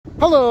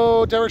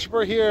Hello, Derek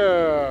Shapiro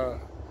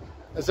here.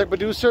 Executive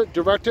producer,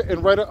 director,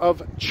 and writer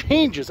of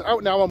Changes,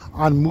 out now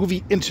on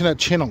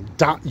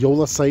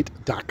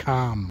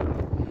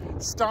movieinternetchannel.yolasite.com.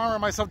 Starring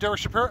myself, Derek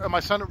Shapiro, and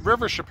my son,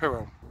 River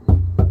Shapiro.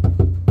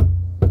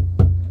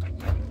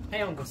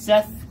 Hey, Uncle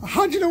Seth.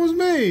 How'd you know it was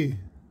me?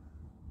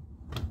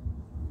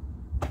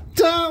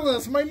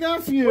 Dallas, my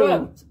nephew.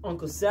 Well,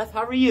 Uncle Seth,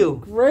 how are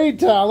you? Great,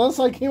 Dallas.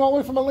 I came all the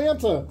way from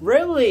Atlanta.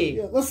 Really?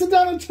 Yeah, let's sit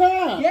down and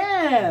chat.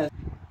 Yeah.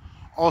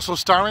 Also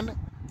starring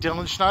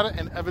Dylan Schneider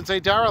and Evans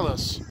A.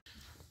 Daralis.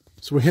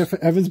 So we're here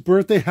for Evan's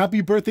birthday.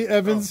 Happy birthday,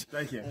 Evans. Oh,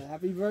 thank you.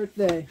 Happy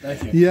birthday.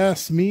 Thank you.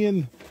 Yes, me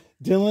and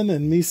Dylan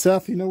and me,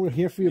 Seth, you know, we're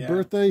here for your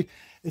birthday.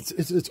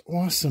 It's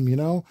awesome, you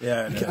know?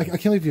 Yeah. I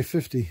can't believe you're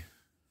 50.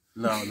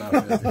 No, not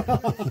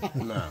 50.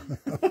 No.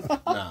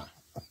 Nah.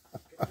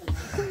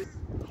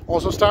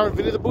 Also starring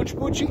Vinny the Boochie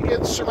Boochie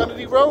and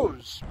Serenity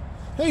Rose.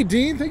 Hey,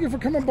 Dean, thank you for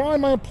coming by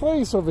my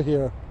place over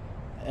here.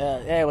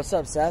 Hey, what's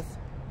up, Seth?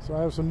 So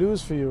I have some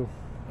news for you.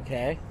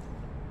 Okay.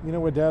 You know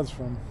where Dad's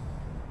from?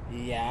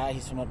 Yeah,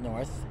 he's from up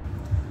north.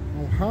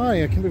 Oh,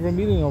 hi. I can't believe we're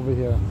meeting over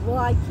here. Well,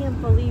 I can't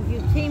believe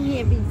you came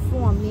here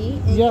before me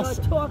and Yes,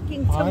 you're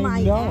talking to my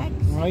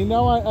ex. I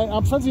know.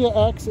 I'm friends with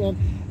your ex,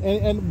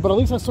 but at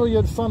least I saw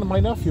your son and my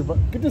nephew. But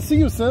good to see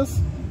you, sis.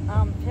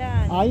 I'm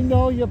Jen. I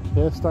know you're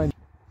pissed.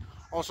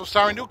 Also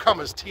starring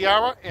newcomers,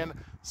 Tiara and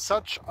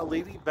Such a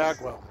Lady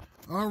Bagwell.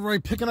 All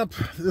right, picking up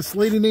this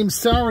lady named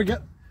Sarah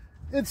again.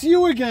 It's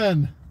you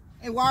again.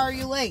 Hey, why are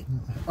you late?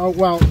 Oh,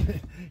 well,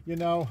 you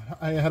know,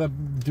 I had to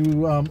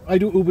do, I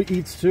do Uber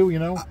Eats too, you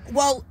know.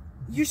 Well,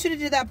 you should have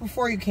did that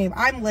before you came.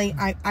 I'm late.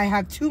 I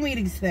have 2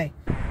 meetings today.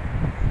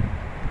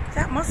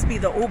 That must be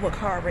the Uber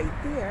car right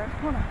there.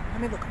 Hold on,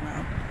 let me look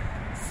around.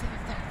 See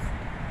if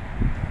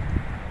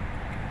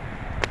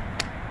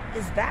that's...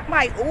 Is that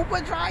my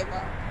Uber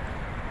driver?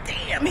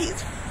 Damn,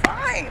 he's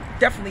fine.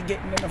 Definitely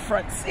getting in the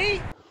front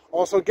seat.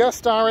 Also guest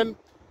starring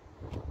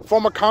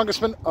former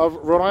Congressman of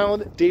Rhode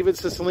Island, David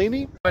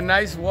Cicilline. A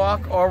nice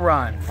walk or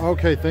run.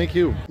 Okay, thank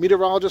you.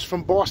 Meteorologist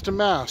from Boston,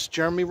 Mass,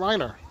 Jeremy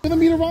Reiner. You're the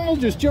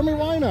meteorologist, Jeremy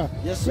Reiner.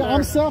 Yes, sir. Yeah,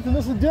 I'm Seth, and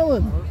this is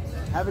Dylan.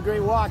 Have a great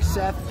walk,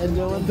 Seth and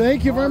Dylan.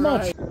 Thank you very All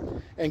much. right.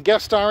 And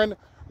guest starring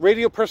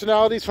radio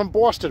personalities from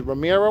Boston,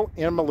 Ramiro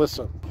and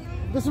Melissa.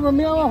 This is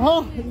Ramiro,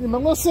 huh?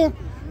 Melissa?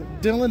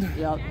 Dylan?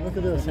 Yeah. Look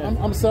at this.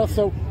 I'm Seth,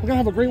 so we're going to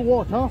have a great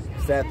walk, huh?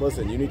 Seth,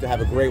 listen, you need to have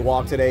a great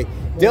walk today.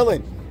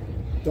 Dylan,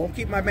 don't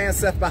keep my man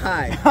Seth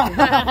behind.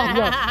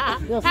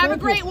 Yes, Have a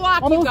great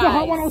walk, you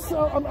guys.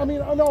 Hot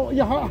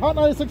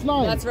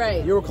 96.9. That's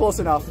right. You were close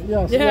enough.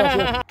 Yes,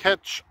 yes.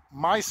 Catch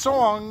my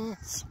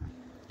songs,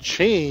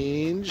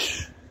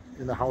 Change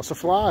in the House of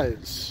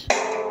Flies.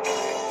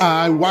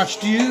 I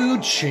watched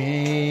you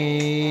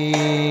change.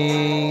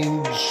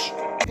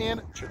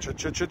 And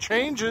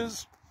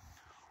Changes.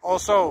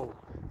 Also,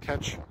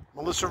 catch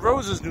Melissa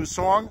Rose's new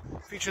song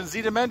featuring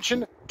Z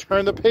Dimension,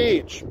 Turn the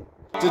Page.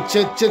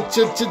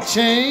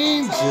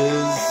 Changes.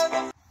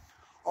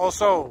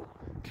 Also,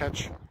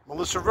 catch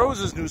Melissa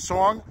Rose's new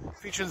song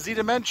featuring Z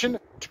Dimension,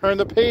 Turn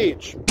the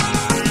Page.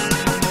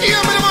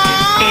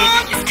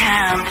 It's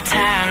time to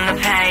turn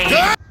the page.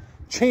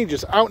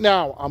 Changes, out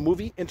now on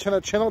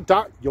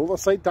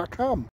movieinternetchannel.yolasite.com.